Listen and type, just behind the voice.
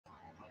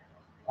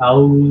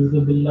أعوذ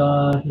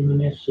بالله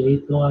من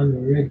الشيطان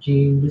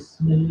الرجيم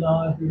بسم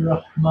الله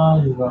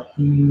الرحمن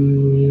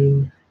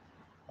الرحيم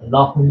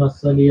اللهم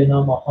صل على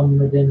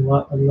محمد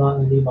وعلى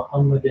آل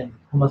محمد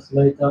كما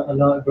صليت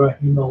على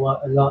إبراهيم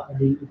وعلى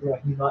آل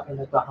إبراهيم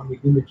إنك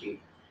حميد مجيد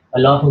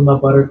اللهم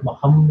بارك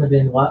محمد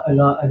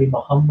وعلى آل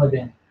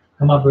محمد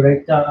كما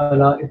باركت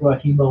على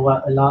إبراهيم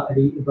وعلى آل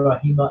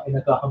إبراهيم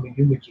إنك حميد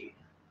مجيد.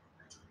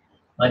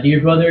 My dear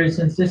brothers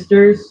and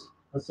sisters,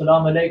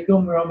 Assalamu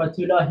alaikum wa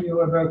rahmatullahi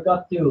wa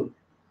barakatuh.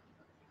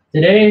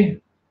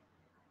 Today,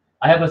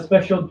 I have a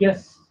special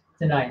guest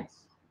tonight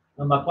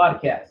on my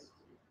podcast,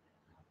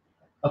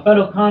 a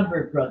fellow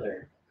convert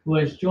brother who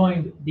has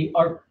joined the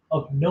Ark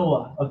of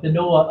Noah, of the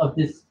Noah of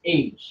this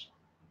age.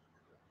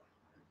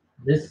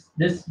 This,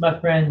 my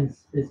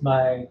friends, is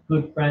my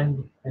good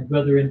friend and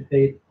brother in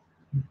faith,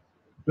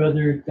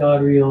 brother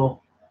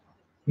Dario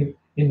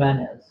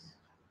Jimenez.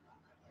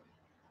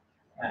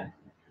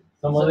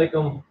 Assalamu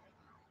alaikum.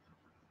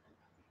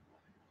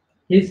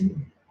 His,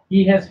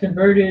 he has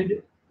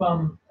converted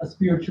from a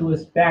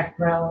spiritualist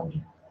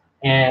background,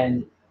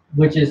 and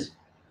which is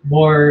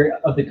more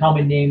of the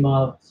common name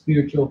of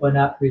spiritual but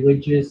not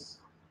religious.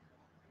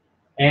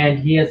 And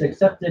he has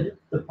accepted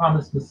the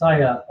promised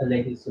Messiah,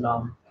 alayhi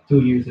salam,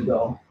 2 years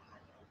ago,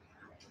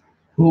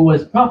 who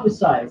was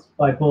prophesied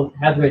by both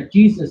Hadrat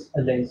Jesus,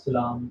 alayhi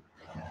salam,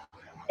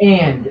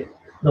 and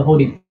the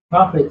Holy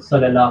Prophet,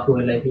 sallallahu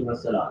alayhi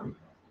wasalam.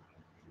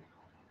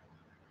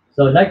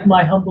 So, like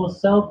my humble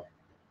self,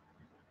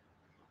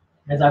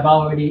 as I've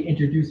already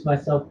introduced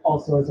myself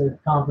also as a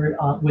convert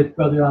with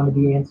Brother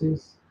Ahmadi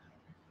Answers,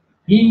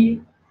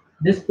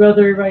 this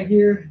brother right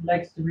here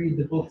likes to read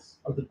the books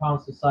of the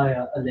Promised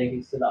Messiah,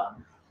 alayhi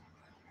salam,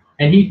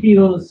 and he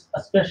feels a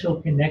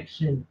special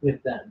connection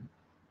with them.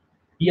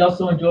 He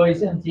also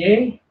enjoys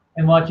MTA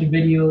and watching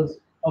videos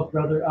of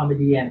Brother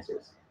Ahmadi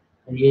Answers,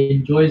 and he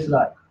enjoys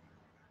life.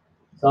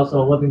 He's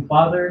also a loving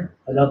father,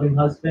 a loving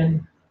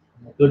husband,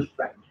 and a good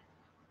friend.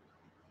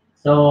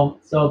 So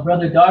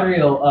Brother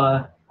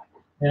Dario,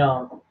 you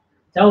know,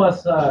 tell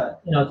us a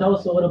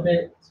little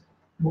bit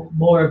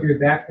more of your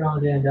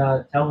background and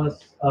tell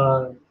us,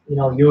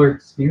 your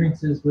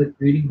experiences with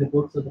reading the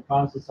books of the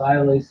Promised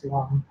Messiah, alayhi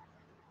salam.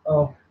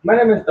 My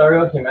name is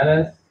Dario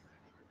Jimenez,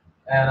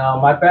 and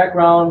my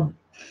background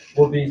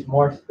will be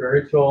more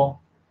spiritual.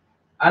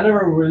 I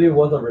never really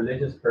was a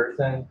religious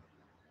person.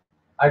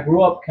 I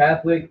grew up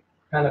Catholic,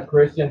 kind of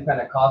Christian,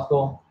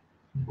 Pentecostal.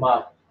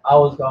 My, I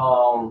was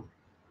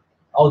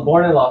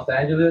born in Los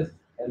Angeles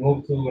and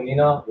moved to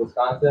Neenah,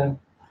 Wisconsin,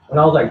 when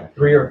I was like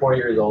 3 or 4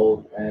 years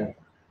old. And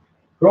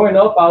growing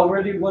up, I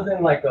really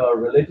wasn't like a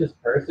religious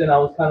person. I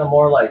was kind of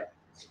more like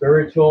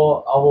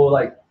spiritual. I will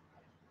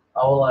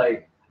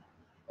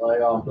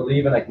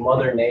believe in like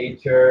Mother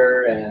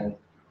Nature, and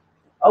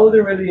I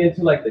wasn't really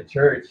into like the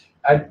church.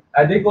 I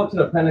did go to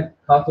the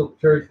Pentecostal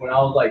church when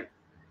I was like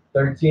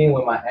 13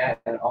 with my aunt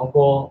and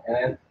uncle, and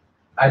then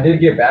I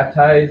did get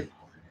baptized.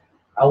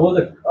 I was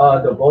a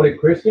devoted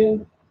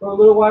Christian for a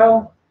little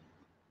while,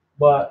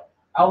 but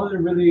I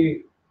wasn't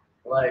really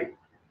like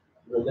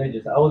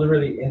religious. I wasn't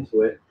really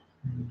into it.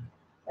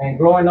 And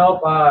growing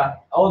up, I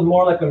was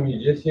more like a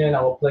musician.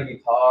 I would play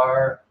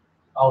guitar.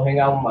 I would hang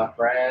out with my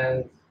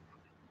friends.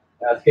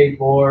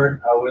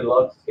 Skateboard. I would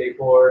love to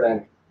skateboard,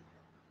 and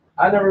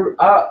I never.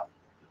 I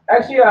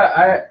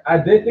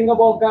did think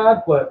about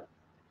God, but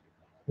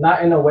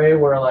not in a way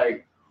where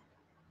like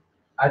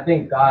I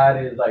think God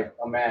is like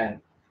a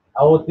man.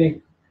 I would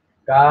think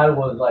God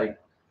was like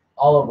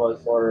all of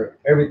us, or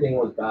everything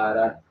was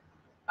God.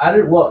 I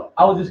did well.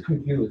 I was just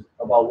confused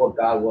about what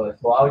God was,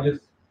 so I would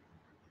just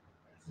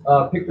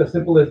pick the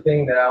simplest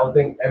thing that I would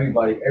think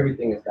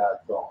everything is God.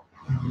 So,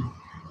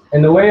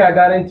 and the way I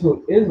got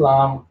into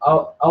Islam, I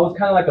was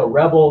kind of like a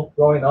rebel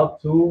growing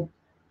up too,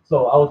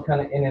 so I was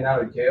kind of in and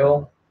out of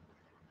jail.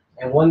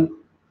 And one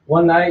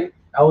night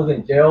I was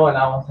in jail and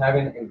I was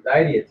having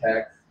anxiety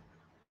attacks,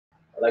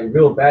 like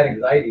real bad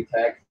anxiety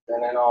attacks.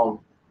 And then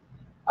out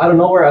of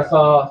nowhere I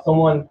saw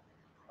someone,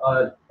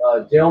 a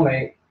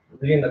jailmate,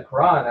 reading the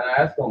Quran, and I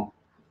asked him,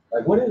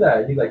 like, what is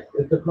that? He's like,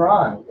 it's the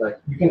Quran. He's like,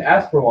 you can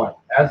ask for one.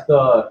 Ask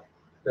the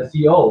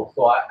CO.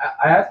 So I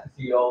asked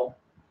the CO,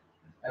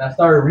 and I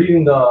started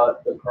reading the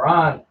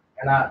Quran,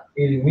 and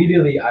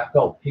immediately I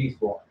felt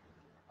peaceful.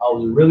 I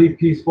was really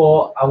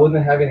peaceful. I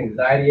wasn't having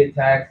anxiety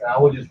attacks, and I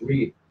would just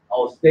read. I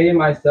would stay in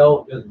my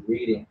cell just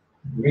reading,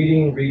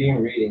 reading,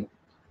 reading, reading.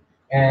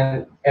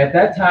 And at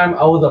that time,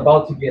 I was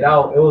about to get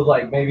out. It was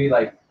like maybe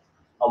like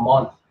a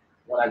month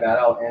when I got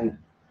out, and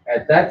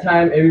at that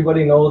time,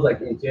 everybody knows like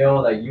in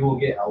jail, like you will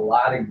get a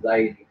lot of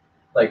anxiety.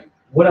 Like,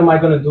 what am I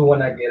gonna do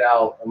when I get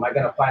out? Am I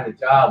gonna find a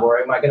job, or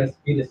am I gonna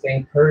be the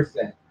same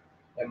person?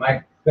 Am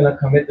I gonna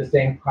commit the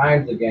same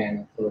crimes again,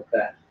 and stuff like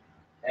that?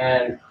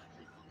 And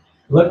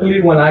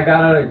luckily, when I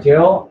got out of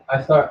jail,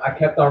 I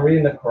kept on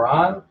reading the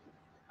Quran.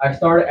 I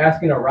started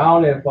asking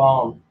around if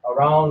around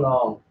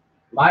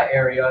my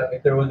area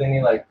if there was any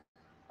like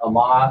a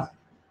mosque,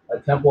 a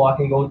temple I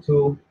can go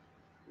to,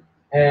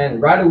 and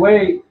right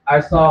away I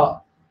saw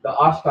the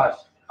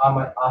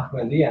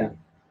Ahmadiyyat,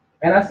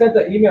 And I sent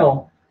the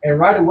email, and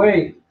right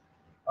away,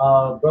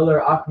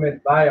 brother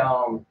Ahmed Bai,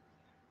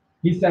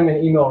 he sent me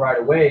an email right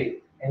away,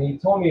 and he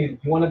told me, "Do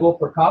you want to go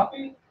for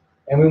coffee?"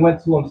 And we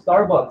went to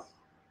Starbucks,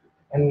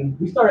 and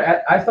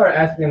I started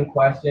asking him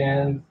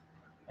questions,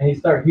 and he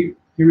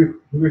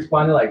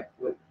responded like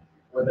with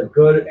the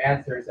good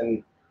answers,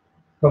 and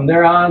from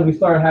there on, we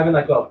started having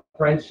like a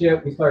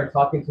friendship. We started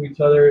talking to each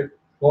other,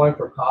 going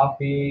for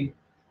coffee.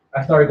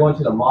 I started going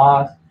to the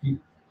mosque.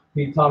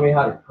 He taught me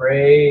how to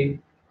pray.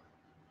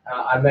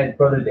 I met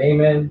brother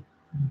Damon,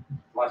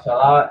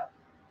 mashallah,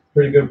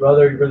 pretty good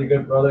brother, really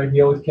good brother.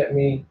 He always kept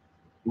me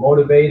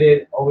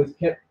motivated. It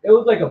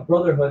was like a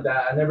brotherhood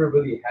that I never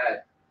really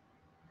had.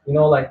 You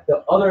know, like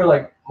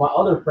my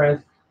other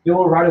friends, they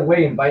will right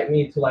away invite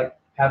me to like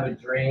have a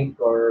drink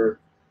or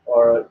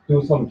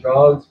do some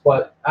drugs,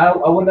 but I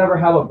would never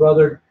have a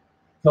brother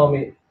tell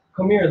me,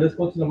 "Come here, let's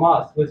go to the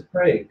mosque, let's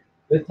pray,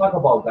 let's talk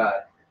about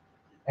God."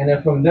 And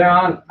then from there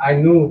on, I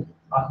knew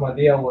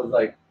Ahmadiyya was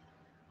like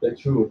the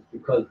truth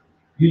because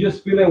you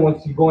just feel it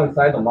once you go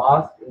inside the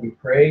mosque and you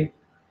pray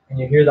and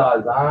you hear the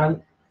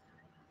azan,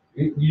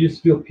 you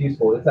just feel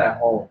peaceful. It's at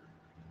home.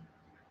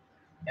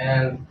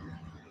 And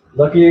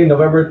luckily,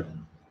 November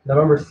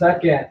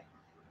 2nd,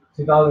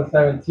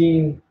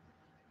 2017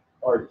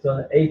 or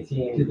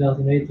 2018,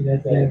 2018, I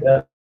think.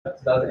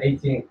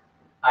 2018,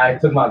 I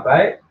took my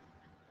bite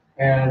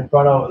and in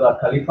front of the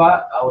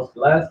Khalifa. I was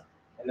blessed,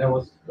 and it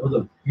was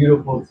a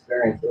beautiful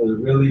experience. It was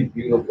really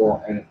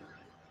beautiful, and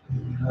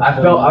I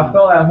felt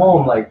at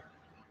home. Like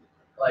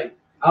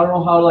I don't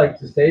know how like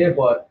to say it,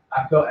 but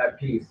I felt at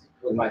peace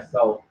with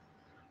myself.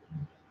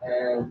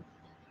 And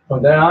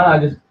from then on, I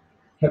just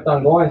kept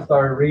on going.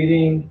 Started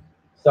reading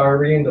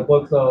the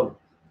books of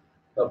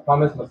the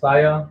Promised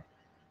Messiah.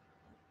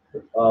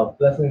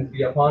 Blessings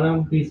be upon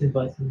him. Peace and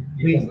blessings.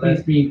 Peace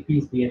and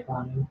Peace be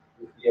upon you.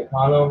 Be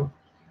upon him.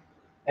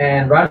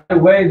 And right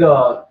away,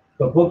 the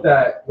book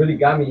that really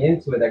got me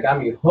into it, that got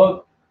me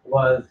hooked,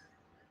 was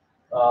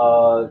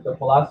the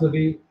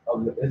philosophy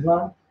of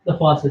Islam. The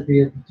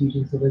philosophy of the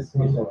teachings of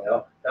Islam.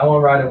 Yep. That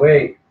one right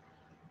away.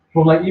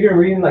 From like even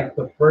reading like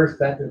the first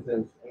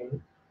sentences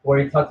where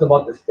he talks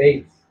about the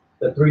states,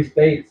 the three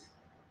states,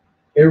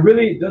 it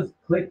really does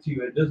click to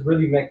you. It just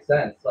really makes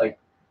sense. Like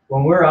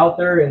when we're out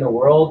there in the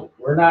world,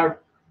 we're not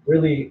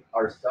really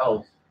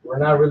ourselves. We're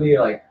not really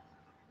like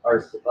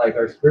our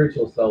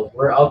spiritual selves.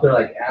 We're out there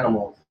like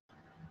animals,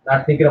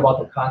 not thinking about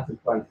the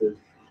consequences.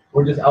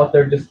 We're just out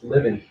there just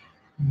living.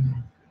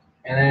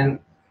 And then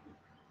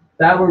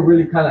that would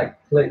really kind of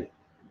click.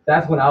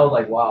 That's when I was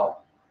like, wow,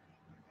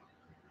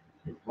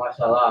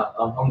 mashallah,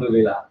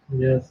 alhamdulillah.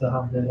 Yes,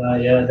 alhamdulillah.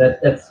 Yeah,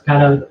 that's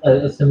kind of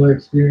a similar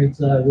experience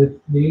with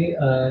me.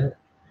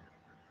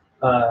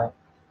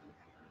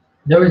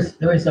 There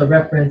was a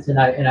reference, and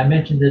I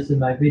mentioned this in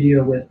my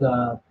video with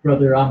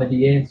Brother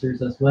Ahmadi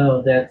Answers as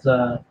well. That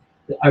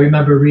I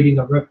remember reading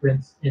a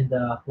reference in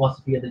the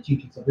philosophy of the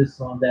teachings of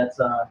Islam. That's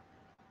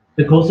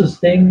the closest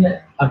thing,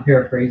 I'm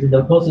paraphrasing,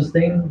 the closest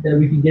thing that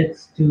we can get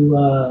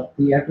to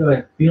the act of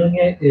like feeling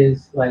it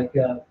is like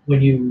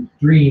when you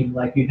dream,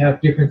 like you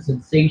have different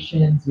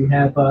sensations, you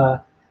have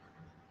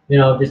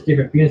just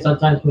different feelings.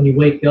 Sometimes when you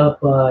wake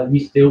up, you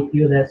still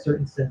feel that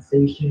certain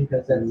sensation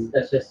because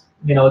that's just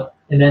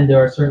and then there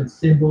are certain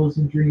symbols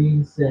in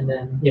dreams, and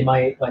then it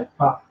might like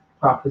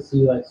prophecy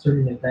like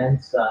certain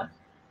events.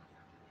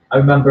 I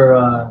remember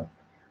a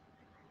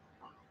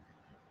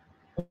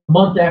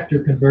month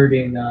after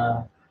converting.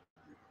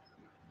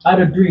 I had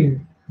a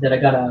dream that I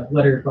got a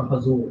letter from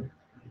Hazur,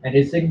 and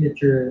his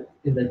signature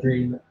in the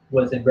dream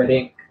was in red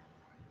ink.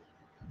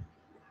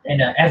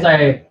 And as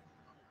I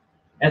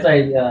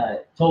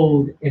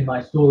told in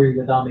my story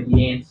with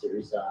Ahmadi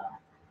Answers,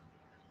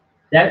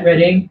 that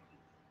red ink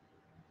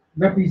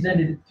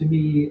represented to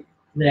me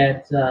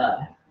that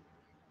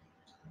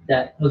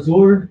that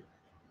Hazur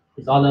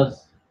is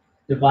Allah's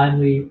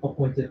divinely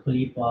appointed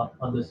Khalifa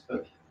on this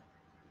earth,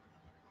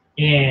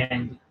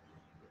 and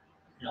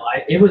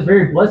it was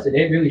very blessed.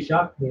 It really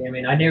shocked me. I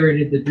mean, I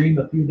narrated the dream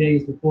a few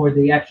days before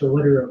the actual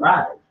letter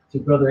arrived to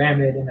Brother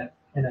Ahmed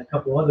and a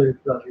couple other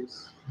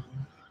brothers.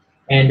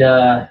 And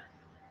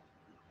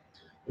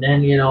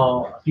then,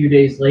 a few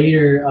days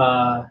later,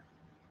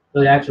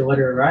 the actual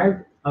letter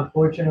arrived.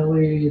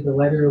 Unfortunately, the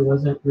letter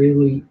wasn't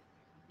really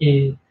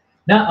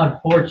not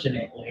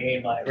unfortunately,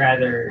 but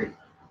rather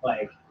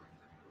like,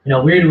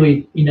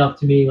 weirdly enough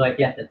to me, like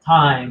at the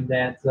time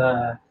that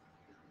the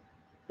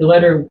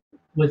letter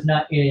was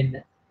not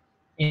in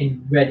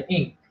red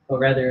ink, but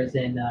rather is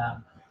in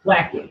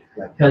black ink,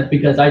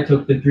 because I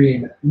took the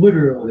dream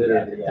literally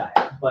at the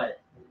time. But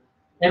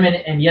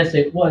and yes,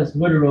 it was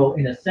literal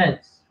in a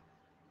sense,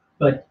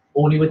 but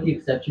only with the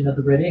exception of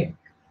the red ink.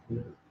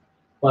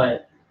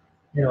 But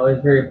it was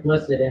very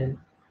blessed, and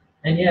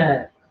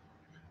yeah,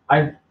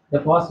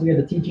 the philosophy of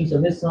the teachings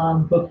of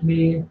Islam hooked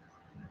me.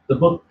 The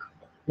book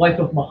Life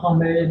of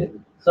Muhammad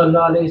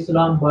Sallallahu Alaihi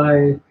Wasallam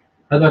by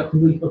Hazrat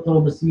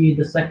Khalifatul Masih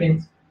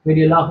II,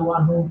 radiallahu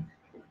anhu.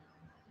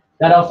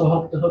 That also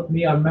helped to hook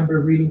me. I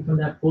remember reading from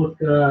that book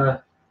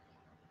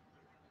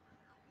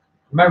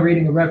remember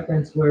reading a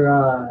reference where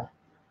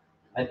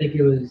I think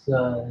it was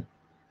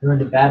during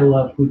the Battle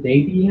of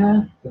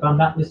Hudaybiyah, if I'm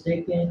not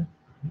mistaken.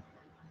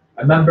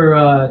 I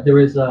remember there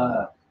was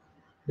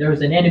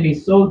an enemy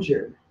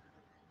soldier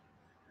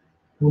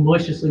who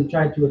maliciously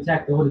tried to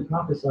attack the Holy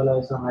Prophet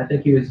Sallallahu Alaihi Wasallam. I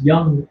think he was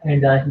young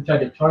and he tried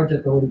to charge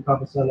at the Holy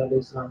Prophet Sallallahu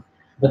Alaihi Wasallam.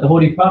 But the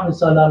Holy Prophet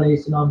Sallallahu Alaihi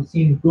Wasallam,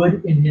 seeing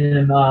good in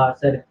him,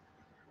 said,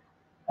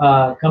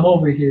 come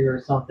over here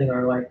or something,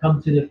 or like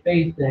come to the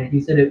faith. And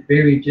he said it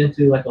very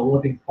gentle, like a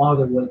loving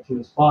father would to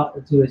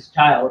his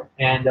child.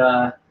 And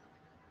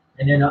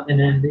then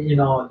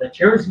the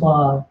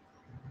charisma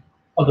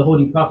of the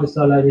Holy Prophet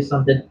Sallallahu Alaihi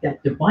Wasallam,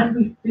 that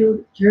divinely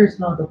filled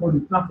charisma of the Holy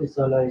Prophet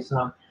Sallallahu Alaihi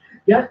Wasallam,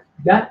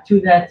 got to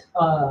that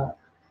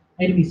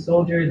enemy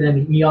soldier.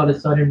 Then he all of a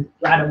sudden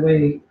right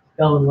away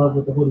fell in love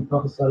with the Holy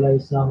Prophet Sallallahu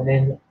Alaihi Wasallam, and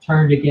then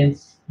turned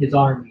against his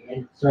army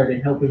and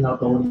started helping out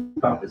the Holy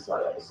Prophet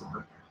Sallallahu Alaihi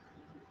Wasallam.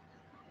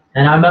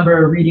 And I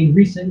remember reading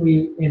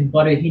recently in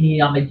Islam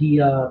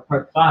Ahmadiyyat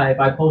Part 5.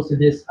 I posted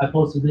this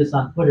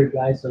on Twitter,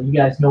 guys, so you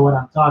guys know what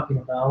I'm talking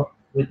about,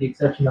 with the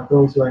exception of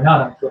those who are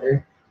not on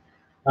Twitter.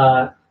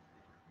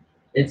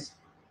 It's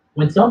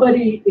when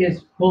somebody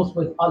is close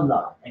with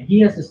Allah and he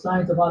has the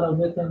signs of Allah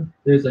with him,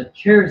 there's a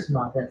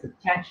charisma that's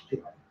attached to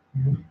him.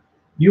 Mm-hmm.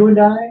 You and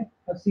I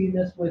have seen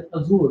this with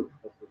Azur,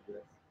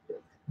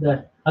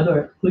 the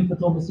other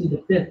Khalifatul Masih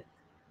the fifth.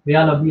 May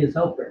Allah be his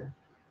helper.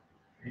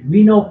 And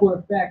we know for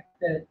a fact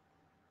that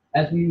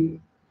as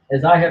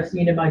I have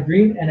seen in my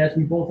dream, and as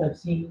we both have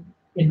seen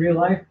in real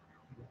life,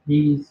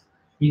 he's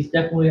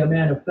definitely a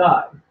man of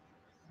God.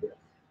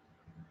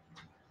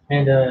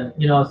 And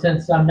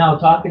since I'm now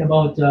talking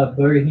about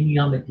Burhini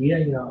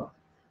Ahmadiyya,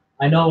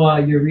 I know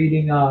you're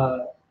reading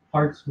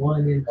parts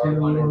 1 and 2.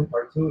 Part 1 and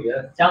Part 2,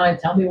 yes.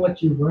 Tell me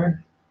what you learned.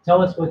 Tell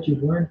us what you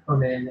learned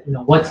from it.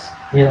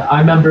 I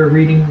remember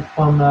reading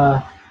from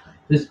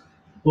this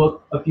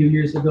book a few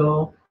years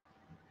ago.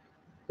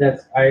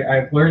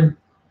 I've learned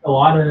a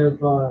lot of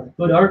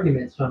good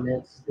arguments from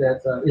it.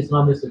 That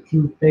Islam is a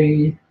true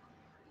faith.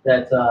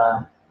 That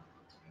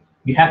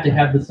you have to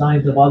have the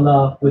signs of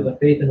Allah with a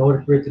faith in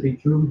order for it to be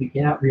true. You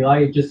cannot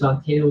rely just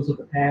on tales of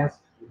the past,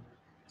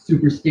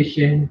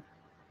 superstition.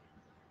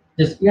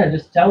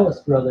 Just tell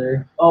us,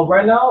 brother. Oh,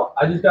 right now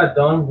I just got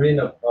done reading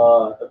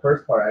the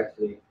first part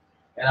actually,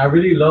 and I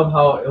really love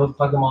how it was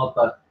talking about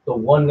the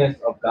oneness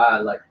of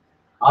God. Like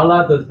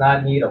Allah does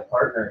not need a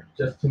partner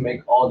just to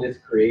make all this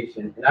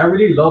creation, and I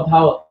really loved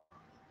how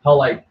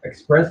like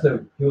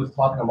expressive he was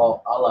talking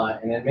about Allah,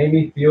 and it made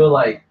me feel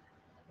like,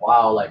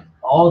 wow, like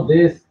all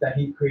this that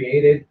he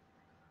created,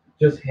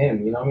 just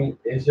him, you know what I mean?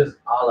 It's just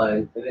Allah,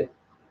 and it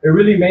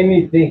really made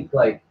me think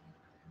like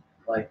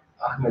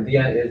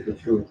Ahmadiyya is the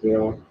truth, you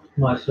know.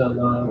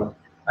 MashaAllah.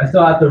 I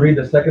still have to read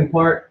the second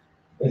part.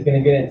 It's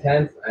gonna get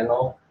intense. I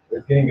know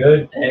it's getting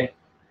good. Hey,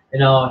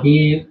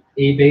 he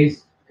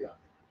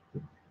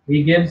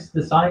gives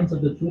the signs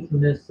of the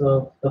truthfulness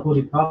of the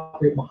Holy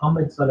Prophet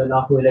Muhammad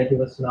Sallallahu Alaihi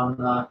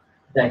Wasallam,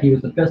 that he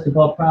was the best of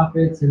all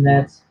prophets, and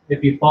that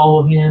if you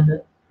follow him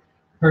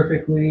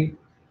perfectly,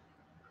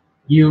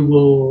 you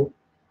will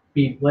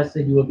be blessed.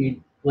 You will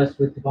be blessed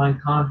with divine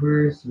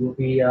converse. You will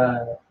be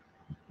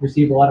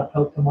receive a lot of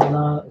help from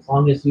Allah. As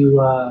long as you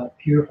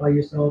purify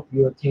yourself,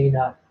 you attain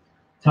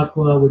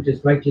taqwa, which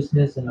is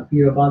righteousness and a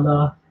fear of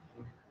Allah.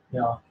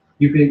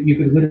 You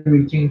could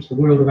literally change the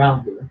world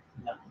around you.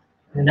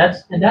 And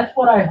that's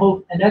what I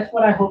hope. And that's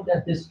what I hope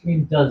that this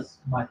stream does,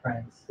 my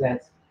friends.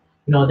 That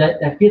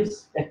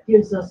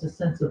gives us a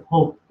sense of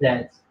hope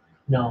that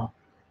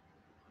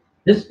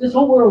this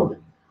whole world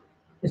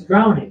is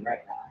drowning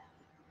right now,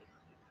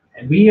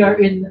 and we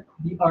are in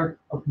the ark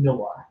of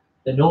Noah,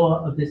 the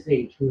Noah of this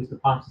age, who is the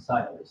Prophet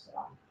Sallallahu Alaihi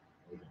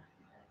Wasallam.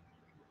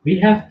 We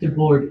have to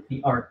board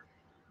the ark,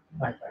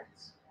 my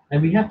friends,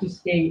 and we have to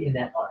stay in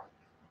that ark.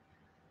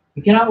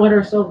 We cannot let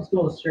ourselves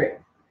go astray,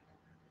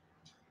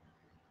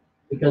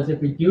 because if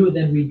we do,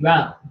 then we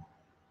drown.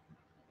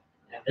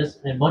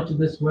 And much of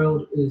this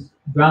world is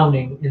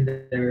drowning in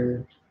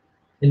their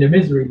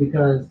misery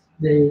because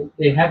they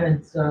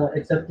haven't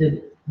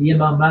accepted the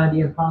Imam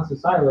Mahdi and Prophet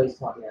Sallallahu Alaihi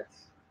Wasallam yet.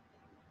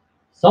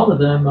 Some of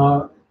them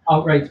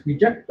outright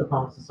reject the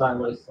Prophet Sallallahu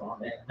Alaihi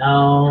Wasallam, and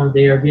now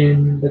they are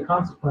getting the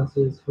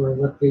consequences for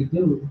what they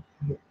do.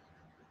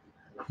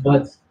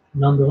 But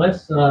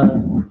nonetheless,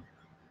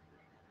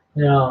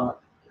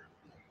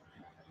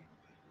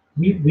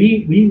 we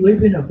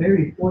live in a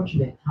very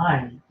fortunate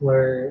time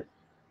where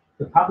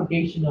the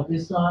propagation of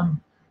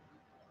Islam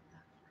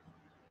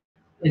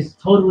is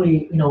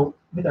totally,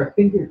 with our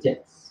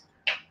fingertips.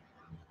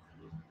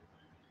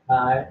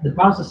 The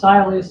Prophet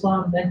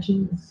ﷺ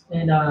mentions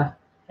in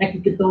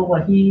Ekikatul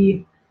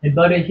Wahi and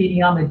Burhini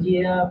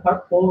Ahmadiyya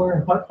Part 4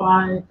 and Part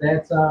 5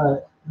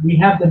 that we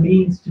have the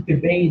means to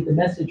convey the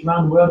message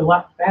around the world a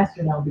lot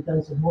faster now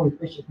because of more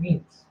efficient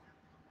means.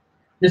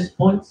 This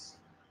points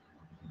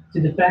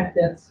to the fact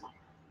that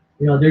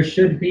there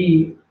should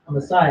be a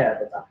Messiah at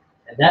the time,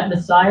 and that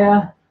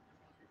Messiah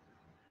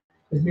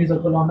is Mirza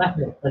Ghulam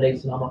Ahmad alayhi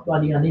salam of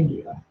Qadian,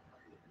 India.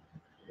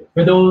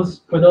 For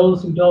those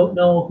who don't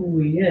know who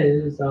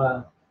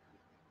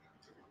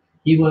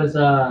he was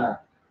a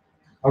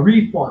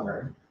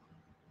reformer,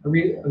 a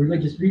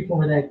religious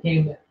reformer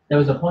that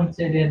was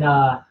appointed in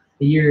the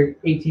year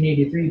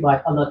 1883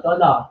 by Allah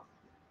Ta'ala,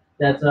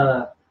 that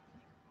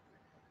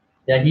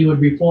that he would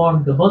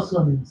reform the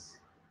Muslims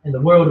and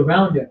the world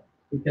around him,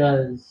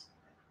 because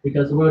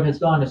the world has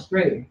gone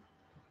astray.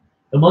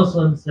 The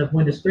Muslims have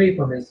went astray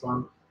from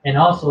Islam, and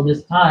also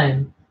this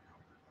time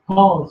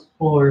calls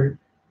for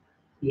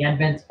the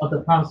advent of the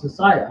promised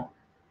Messiah,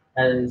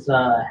 as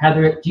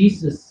Hazrat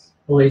Jesus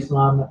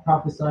Islam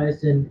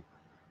prophesied in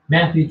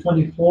Matthew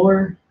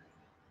 24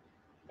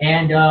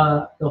 and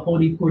the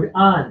Holy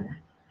Quran,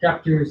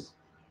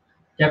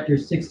 chapter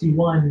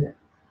 61,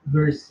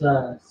 verse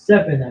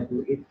 7, I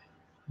believe.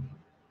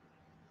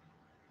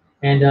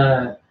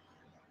 And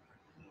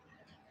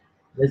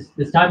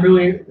this time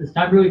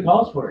really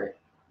calls for it.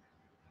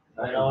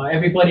 You know,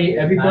 everybody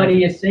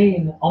is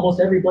saying, almost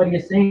everybody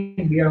is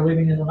saying, we are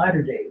living in the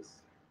latter days.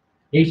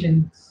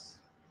 Nations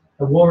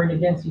are warring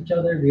against each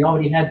other. We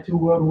already had 2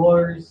 world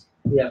wars.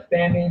 We have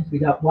famines. We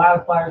got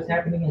wildfires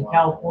happening in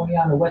California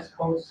on the West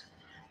Coast.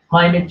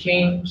 Climate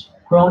change,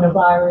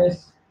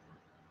 coronavirus,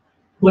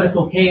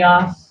 political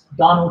chaos,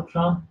 Donald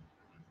Trump,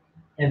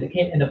 and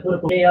the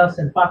political chaos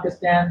in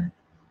Pakistan,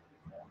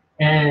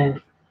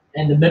 and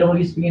the Middle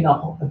East being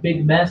a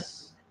big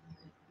mess.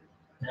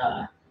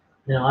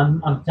 You know,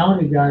 I'm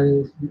telling you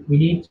guys, we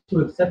need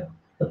to accept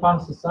the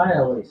promised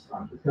Messiah,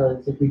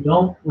 because if we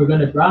don't, we're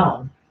gonna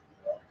drown.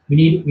 We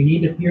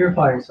need to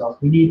purify ourselves.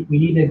 We need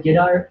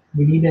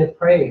to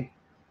pray,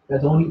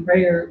 because only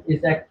prayer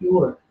is that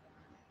cure.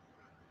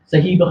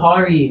 Sahih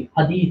Bukhari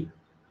hadith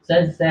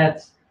says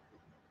that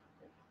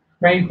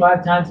praying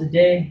 5 times a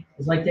day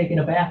is like taking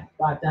a bath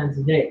 5 times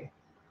a day.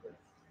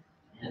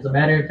 As a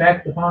matter of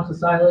fact, the Prophet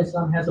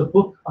ﷺ has a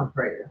book on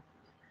prayer.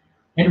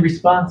 In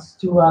response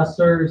to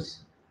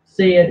Sir's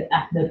Sayyid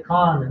Ahmed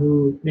Khan,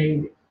 who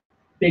made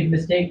big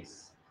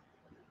mistakes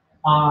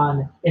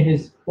in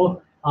his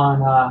book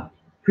on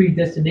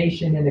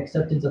predestination and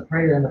acceptance of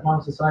prayer, and the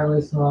Prophet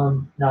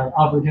ﷺ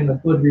offered him a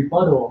good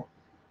rebuttal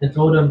and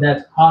told him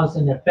that cause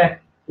and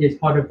effect is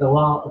part of the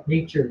law of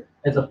nature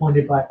as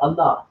appointed by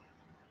Allah.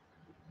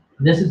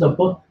 This is a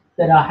book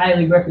that I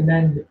highly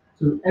recommend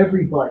to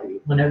everybody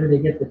whenever they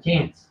get the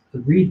chance to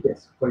read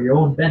this for your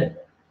own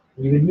benefit,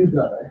 even you,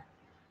 brother.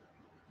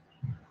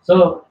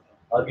 So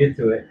I'll get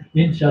to it.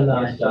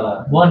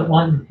 Inshallah. One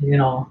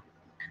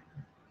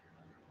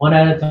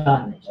at a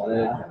time.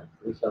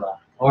 Inshallah.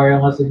 Or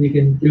unless if you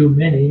can do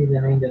many,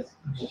 then I just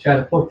try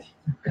to focus.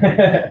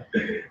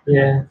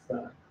 Yeah.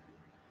 So,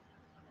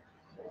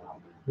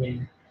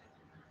 yeah.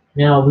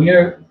 You know, we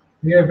are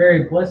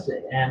very blessed,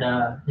 and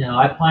you know,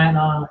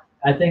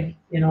 I think,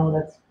 you know,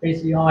 that's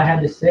basically all I had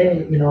to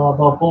say, you know,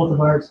 about both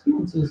of our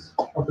experiences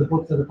of the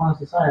books of the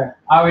Promised Messiah.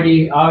 I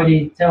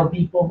already tell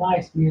people my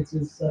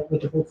experiences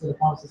with the books of the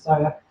Promised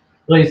Messiah,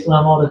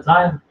 Islam, all the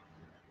time.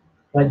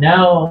 But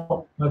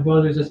now, my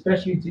brothers,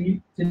 especially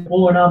to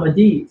Islam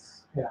Ahmadiyyat,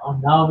 you know,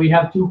 now we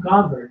have 2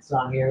 converts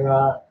on here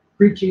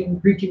preaching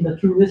the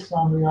true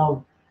Islam. You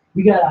know,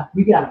 we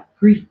gotta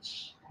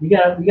preach. We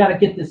gotta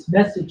get this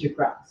message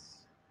across.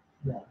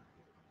 Yeah.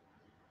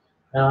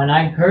 And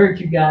I encourage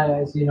you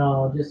guys, you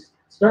know, just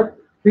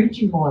start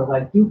preaching more.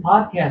 Like, do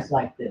podcasts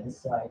like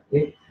this. Like,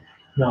 you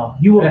know,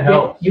 you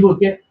will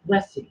get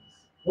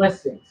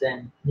blessings,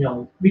 and you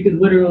know, we could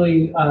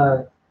literally,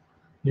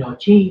 you know,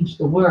 change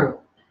the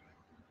world,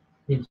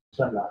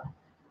 inshallah.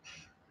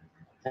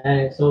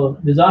 And so,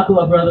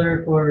 jazakallah,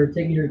 brother, for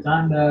taking your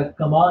time to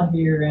come on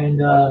here and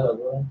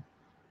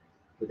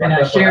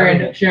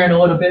sharing a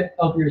little bit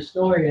of your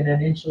story, and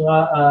then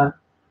inshallah,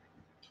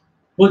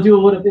 we'll do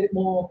a little bit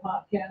more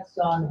podcasts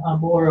on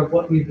more of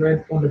what we've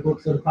read from the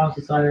books of the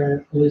Prophet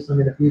in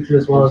the future,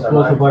 as well as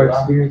both of our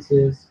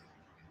experiences.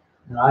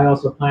 And I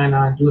also plan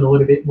on doing a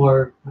little bit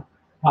more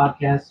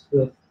podcasts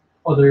with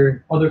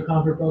other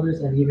convert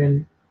brothers, and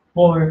even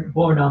born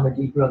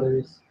Ahmadi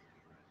brothers,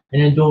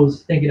 and then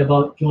those thinking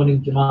about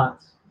joining Jamaat,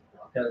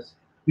 because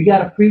we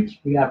gotta preach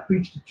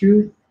the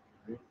truth.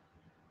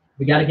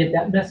 We gotta get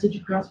that message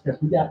across, because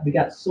we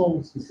got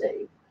souls to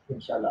save,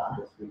 inshallah.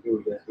 Yes,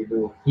 we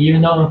do.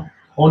 Even though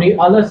only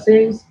Allah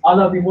saves,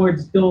 Allah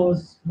rewards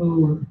those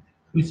who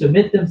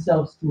submit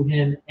themselves to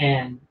Him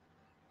and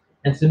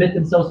submit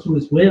themselves to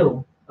His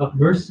will of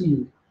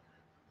mercy.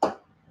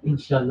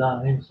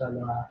 Inshallah.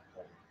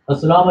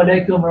 Assalamu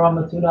alaikum wa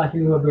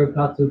rahmatullahi wa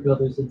barakatuh,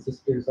 brothers and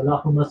sisters.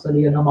 Allahumma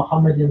salli ala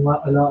Muhammadin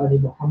wa ala ali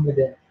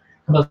Muhammadin.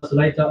 Kama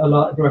sallaita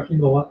ala Ibrahim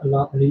wa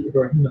ala ali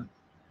Ibrahim.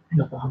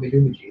 Innaka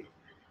Hamidum Majid.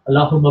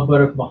 Allahumma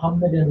barik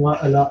Muhammadin wa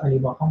ala ali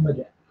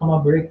Muhammadin.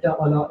 Kama barakta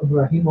ala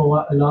Ibrahim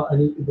wa ala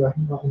ali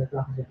Ibrahim.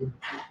 Innaka Hamidum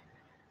Majid.